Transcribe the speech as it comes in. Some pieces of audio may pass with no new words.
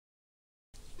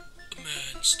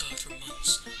stalked for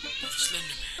months by the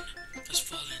Slender Man has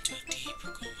fallen into a deep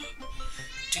coma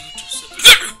due to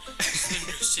slender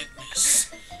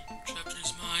sickness. Trapped in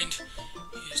his mind,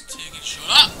 he is taking shut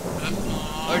up!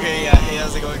 Okay, yeah, hey,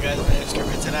 how's it going, guys? My name's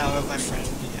ScaredPotato, I'm with my friend,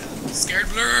 Scared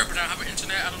Blur, but I don't have an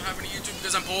internet, I don't have any YouTube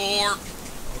because I'm poor.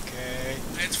 Okay.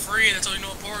 It's free, that's all you know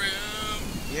what poor is.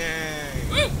 Yay!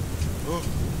 Woo! Ooh.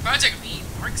 Project V,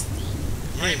 Mark Steve.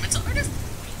 Yay. Mental artist,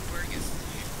 Burgess.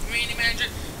 Community manager,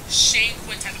 Shane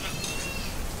Quintet.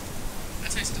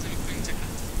 That's how you say his name, Quintet.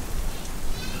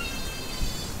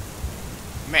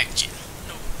 Mansion.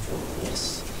 No.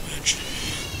 Yes. Mansion.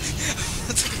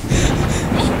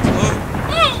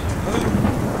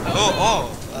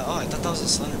 Oh, I thought that was a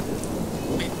Slender.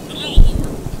 Wait, a little lower.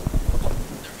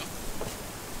 There we go.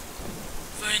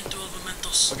 Find 12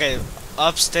 mementos. Okay,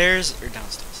 upstairs or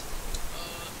downstairs?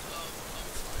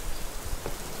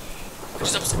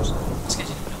 Just upstairs. Let's get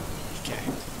you. Okay.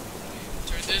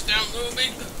 Turn this down a little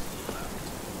bit.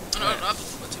 Oh, no, up.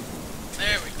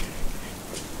 There we go.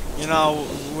 You know,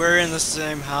 we're in the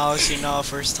same house, you know,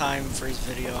 first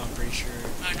video, I'm pretty sure.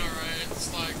 I know, right? It's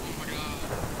like, oh my god.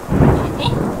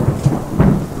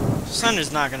 Oh!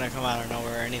 Slender's not gonna come out of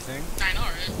nowhere or anything. I know,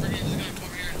 right? Freaking is gonna come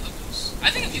over here and hug us. I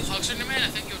think if you hug Slender Man, I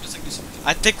think he'll just like do something.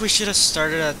 I think we should have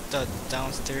started at the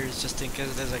downstairs just in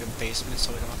case there's like a basement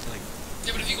so we don't have to like...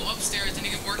 Yeah, but if you go upstairs, then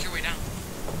you can work your way down.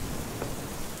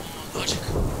 Logic.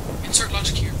 Insert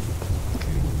logic here.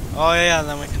 Okay. Oh yeah,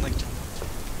 then we can like...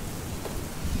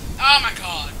 Oh my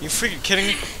god! You freaking kidding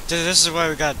me? Dude, this is why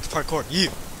we got parkour. You.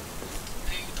 I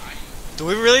think you die. Do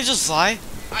we really just fly?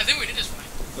 I think we did just fine.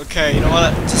 Okay, you know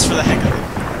what? Just for the heck of it.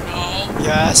 No.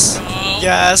 Yes. No.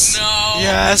 Yes. No.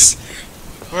 Yes.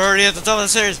 We're already at the top of the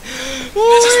stairs.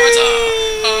 This is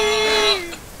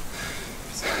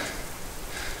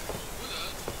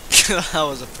That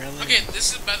was a friendly. Okay,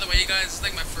 this is, by the way, you guys, this is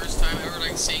like my first time ever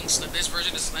like seeing this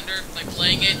version of Slender, like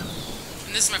playing it,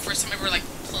 and this is my first time ever like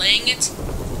playing it.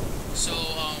 So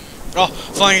Oh,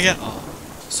 flying again. Oh.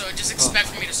 So just expect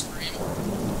for me to scream.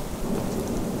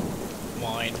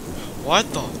 Wine.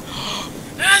 What the?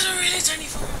 That's a really tiny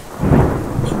phone.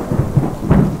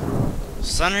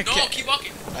 Slender. No, keep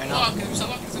walking. I know. Walk, stop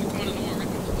walking. It's gonna come out of nowhere.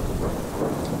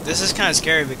 Right? This is kind of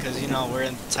scary because you know we're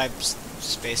in type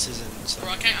spaces and stuff.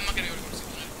 Bro, I'm not gonna go to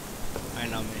sleep tonight. I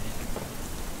know, man.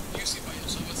 You sleep by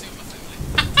yourself. I'll sleep with my family.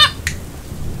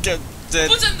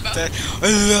 What's in the bathroom? A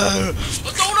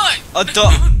donut! A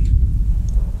donut!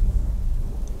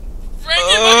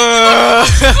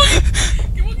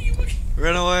 Keep walking.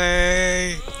 Run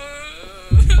away!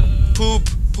 Poop!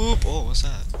 Poop! Oh, what's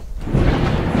that?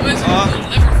 What is it?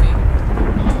 Liver feed.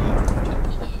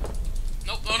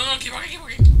 Nope, no, keep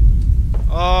walking.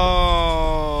 Oh!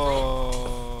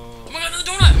 Oh my god, another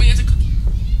donut! I mean, it's a cookie.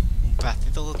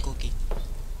 Patito little cookie.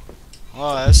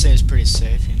 Oh, this thing is pretty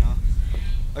safe, you know.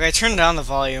 Okay, turn down the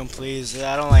volume, please.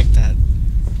 I don't like that.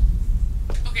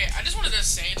 Okay, I just wanted to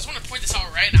point this out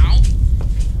right now.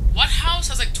 What house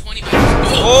has like 20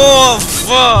 bedrooms? Oh,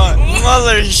 fuck!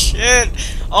 Mother shit!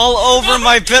 All over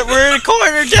my bed. We're in a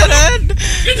corner, dead end!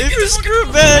 We're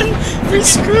screwed, man! We're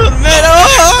screwed, man!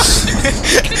 Oh!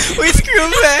 We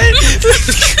screwed, man!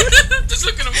 Just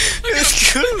look at him. We're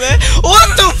screwed, man!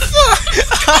 What the fuck?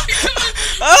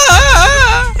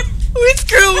 We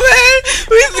screwed, man!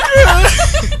 We screwed!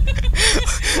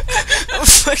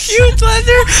 Fuck you,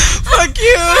 Slender! Fuck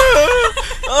you!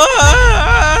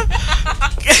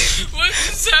 What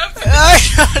just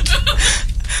happened?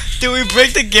 Did we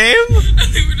break the game? I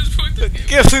think we just broke the game.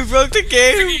 Yeah, we broke the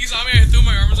game! He saw me, I threw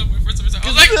my arms up my first time. I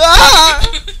was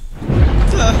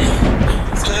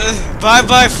like,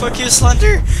 bye-bye, fuck you,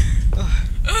 Slender!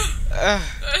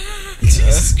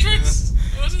 Jesus Christ.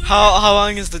 How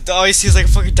long is the... Oh, he sees like a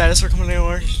fucking dinosaur coming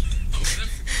anywhere.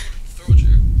 Throw a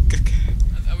chair.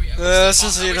 Let's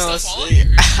just, you know,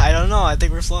 I don't know, I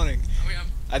think we're floating.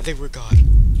 I think we're God.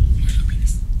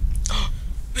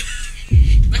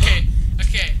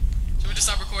 Okay. Should we just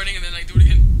stop recording and then like do it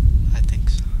again? I think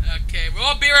so. Okay,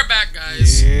 we'll be right back,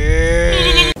 guys.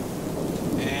 Yeah.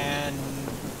 And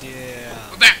yeah.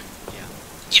 We're back. Yeah.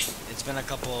 Yes. It's been a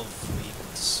couple of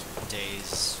weeks,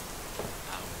 days,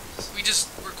 hours. We just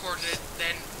recorded it,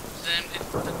 then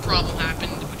the problem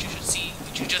happened, which you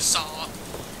just saw,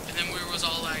 and then we was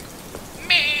all like,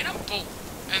 man, I'm bored.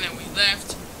 And then we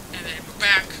left, and then we're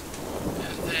back,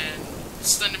 and then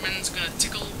Slenderman's gonna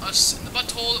tickle us in the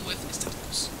butthole with his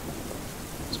tentacles.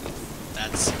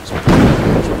 That seems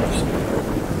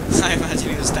I imagine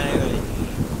he was standing there.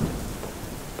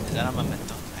 Is that a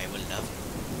memento? I will love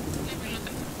you.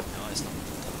 No, it's not.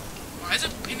 Why is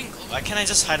it painting glowing? Why can't I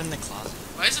just hide in the closet?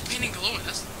 Why is it painting glowing?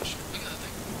 That's the question. Look at that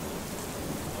thing.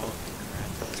 Oh,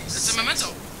 crap.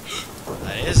 memento.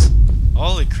 That is.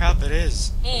 Holy crap! It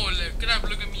is. Holy crap!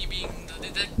 Look at me being the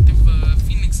detective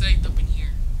Phoenix Light up in here.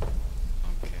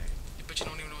 Okay. I bet you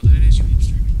don't even know what that is, you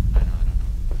hipster. I don't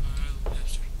know.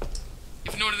 Hipster.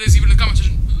 If you know what it is, even in the comment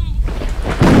section.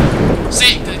 Ooh.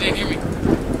 Say it, 'cause they didn't hear me.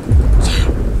 Say it.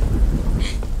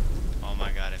 Oh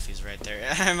my god! If he's right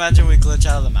there, I imagine we glitch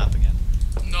out of the map again.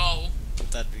 No.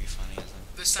 That'd be funny, isn't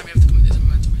it? This time you have to commit. There's a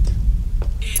memento right there.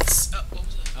 It's what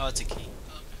was that? Oh, it's a key.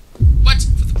 Okay. What?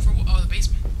 For what? Oh, the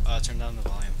basement. Turn down the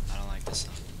volume. I don't like this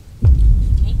song.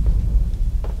 Oh.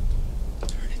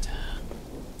 Turn it down.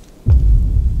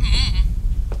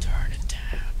 Mm-hmm. Turn it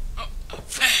down. Oh.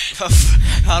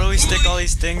 How do we stick all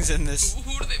these things in this? Who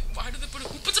do they? Why do they put?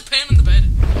 Who puts a pan on the bed?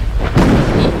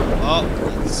 Oh,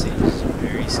 that seems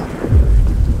very scary.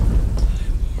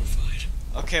 I'm horrified.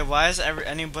 Okay, why is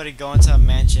anybody going to a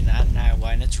mansion at night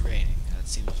when it's raining? That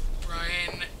seems.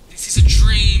 Brian, this is a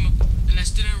dream, and I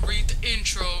didn't read the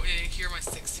intro and I didn't hear my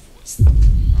sexy voice.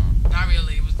 Oh. Not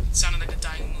really. It sounded like a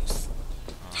dying moose.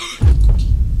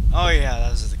 Oh yeah,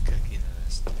 that was the cookie that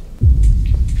is.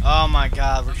 Oh my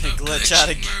god, we're gonna glitch out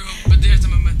again. But there's a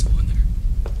memento in there.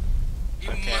 You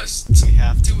Okay, must we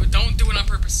have to. do it. Don't do it on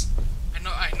purpose.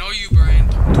 I know you, Brian.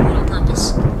 Don't do it on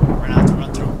purpose. We're gonna have to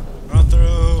run through. Run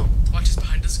through. Watch us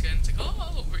behind us again. It's like,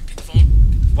 oh, get the phone.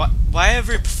 What? Why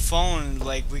every phone?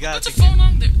 Like we got. Put the phone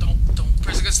on there. Don't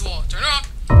press against the wall. Turn it on.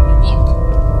 Walk.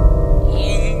 Oh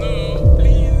no,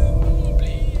 please, no,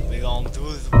 please. We gonna do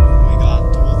it. We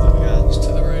gotta do it. We gotta. It's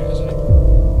to the right, isn't it?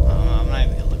 I'm not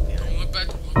even gonna look behind. Don't look back.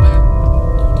 Don't look back.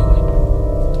 Don't do it.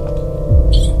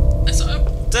 Don't do it. I saw him.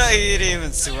 He didn't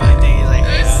even do anything. He's like,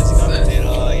 yeah, it's a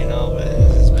potato, you know, but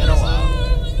it's been a while.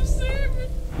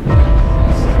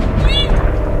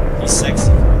 He's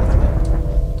sexy.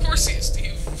 Of course he is,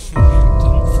 Steve.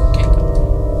 Little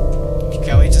fruitcake.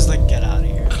 Can we just like get out of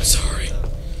here? I'm sorry.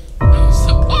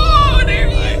 Oh, there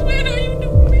he is, man. How you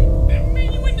doing, man?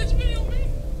 Man, you in this video, man.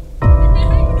 Man,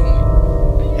 how you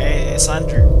doing? Hey,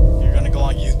 Slender, you're gonna go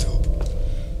on YouTube.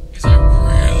 Is that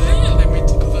really? Let me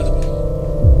tickle that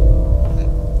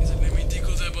button. He said, let me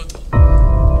tickle that button.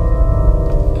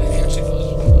 And he actually feels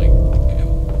like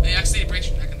they accidentally breaks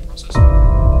your neck in the process.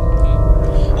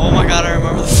 Oh my god, I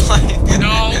remember the flying.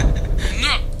 No.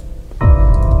 No.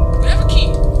 We have a key.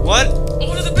 What?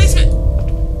 Oh, to the basement.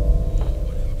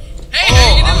 Hey, how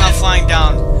Oh, you doing? I'm not flying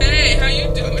down. Hey, how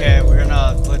you doing? Okay, we're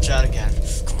gonna glitch out again.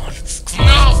 Come on. Come on.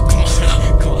 No. Come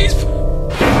on. Come on. He's. No.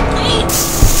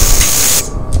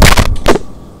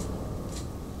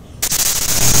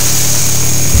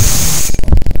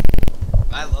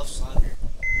 I love Slender.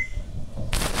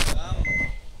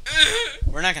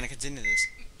 We're not gonna continue this.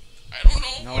 I don't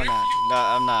know. No, we're not. No,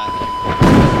 I'm not.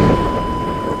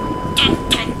 Dun,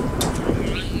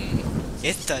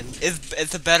 dun.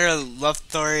 It's a better love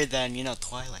story than, you know,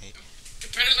 Twilight.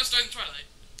 Better than starting Twilight.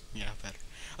 Yeah, better.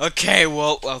 Okay,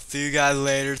 well, I'll see you guys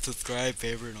later. Subscribe,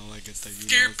 favorite, and all that good stuff. You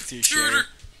know, see, share,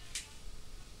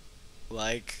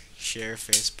 like, share,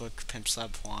 Facebook, Pimp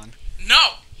Slap Juan.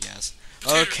 No. Yes.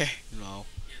 Potato. Okay. No.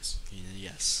 Yes.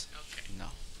 Yes. Okay. No.